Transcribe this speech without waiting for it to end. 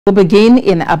We'll begin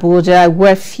in Abuja,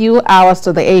 where few hours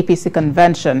to the APC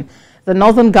convention, the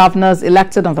northern governors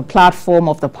elected on the platform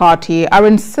of the party are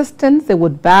insisting they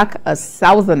would back a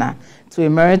southerner to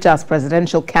emerge as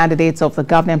presidential candidates of the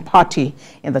governing party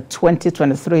in the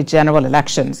 2023 general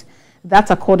elections.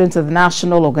 That's according to the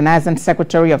National Organizing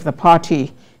Secretary of the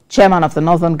party, Chairman of the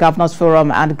Northern Governors Forum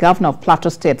and Governor of Plateau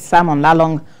State, Simon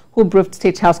Lalong, who briefed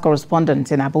State House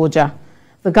correspondents in Abuja.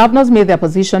 The governors made their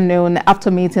position known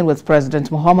after meeting with President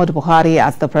Muhammadu Buhari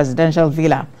at the presidential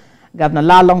villa. Governor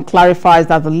Lalong clarifies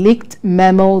that the leaked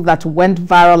memo that went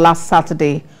viral last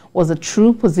Saturday was the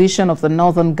true position of the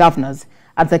northern governors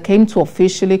as they came to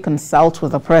officially consult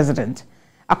with the president.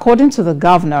 According to the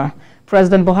governor,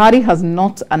 President Buhari has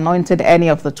not anointed any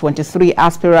of the 23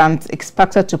 aspirants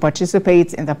expected to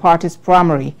participate in the party's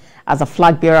primary as a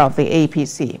flag bearer of the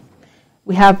APC.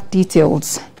 We have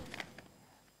details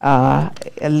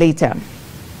later.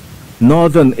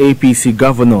 Northern APC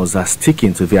governors are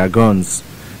sticking to their guns.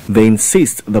 They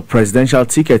insist the presidential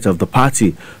ticket of the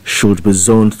party should be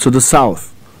zoned to the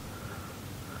south.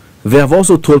 They have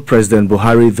also told President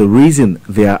Buhari the reason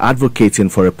they are advocating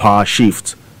for a power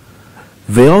shift.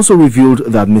 They also revealed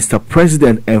that Mr.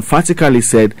 President emphatically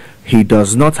said he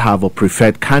does not have a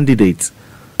preferred candidate.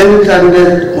 Any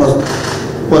candidate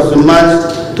was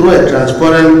emerged through a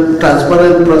transparent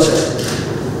process.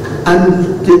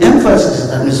 And the emphasis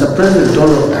that Mr. President told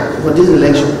us for this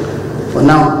election, for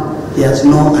now, he has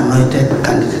no anointed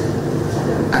candidate,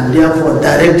 and therefore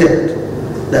directed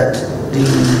that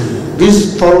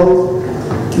this forum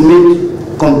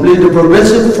complete the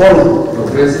progressive forum,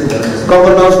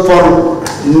 governors forum,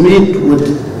 meet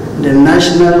with the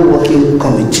National Working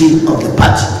Committee of the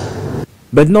party.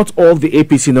 But not all the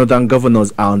APC Northern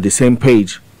governors are on the same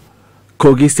page.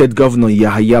 Kogi State Governor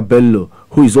Yahaya Bello,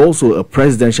 who is also a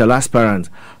presidential aspirant,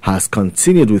 has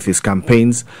continued with his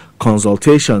campaigns,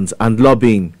 consultations and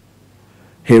lobbying.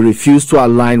 He refused to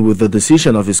align with the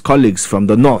decision of his colleagues from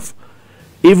the north,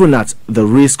 even at the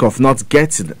risk of not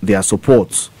getting their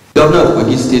support. The governor of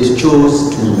Kogi State chose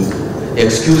to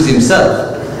excuse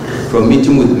himself from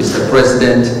meeting with Mr.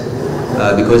 President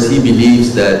because he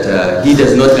believes that he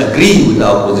does not agree with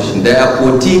our position. There are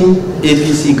 14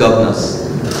 APC governors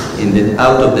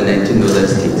out of the 19 northern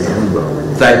states.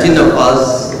 13 of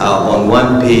us are on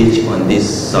one page on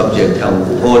this subject, and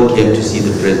we all came to see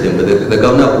the president. But the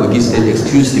governor of Kogi State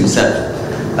excused himself,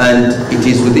 and it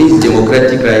is within his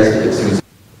democratic rights to excuse.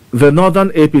 The northern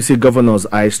APC governors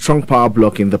are a strong power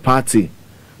bloc in the party,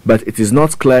 but it is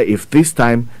not clear if this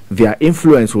time their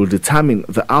influence will determine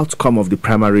the outcome of the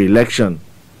primary election.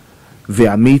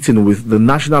 Their meeting with the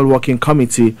National Working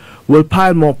Committee will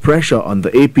pile more pressure on the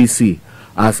APC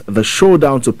as the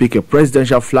showdown to pick a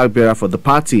presidential flag bearer for the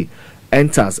party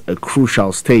enters a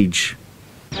crucial stage.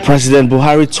 President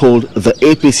Buhari told the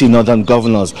APC Northern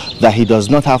governors that he does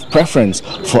not have preference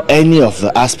for any of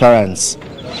the aspirants.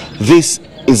 This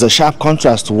is a sharp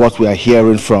contrast to what we are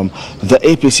hearing from the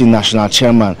APC National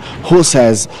Chairman, who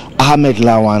says Ahmed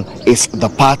Lawan is the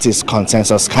party's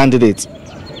consensus candidate.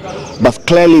 But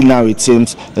clearly now it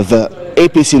seems the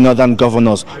APC Northern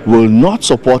governors will not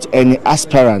support any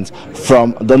aspirant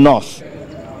from the north.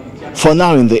 For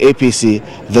now in the APC,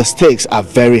 the stakes are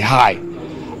very high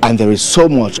and there is so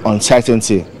much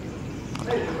uncertainty.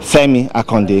 Femi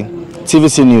Akonde,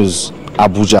 TVC News,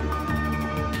 Abuja.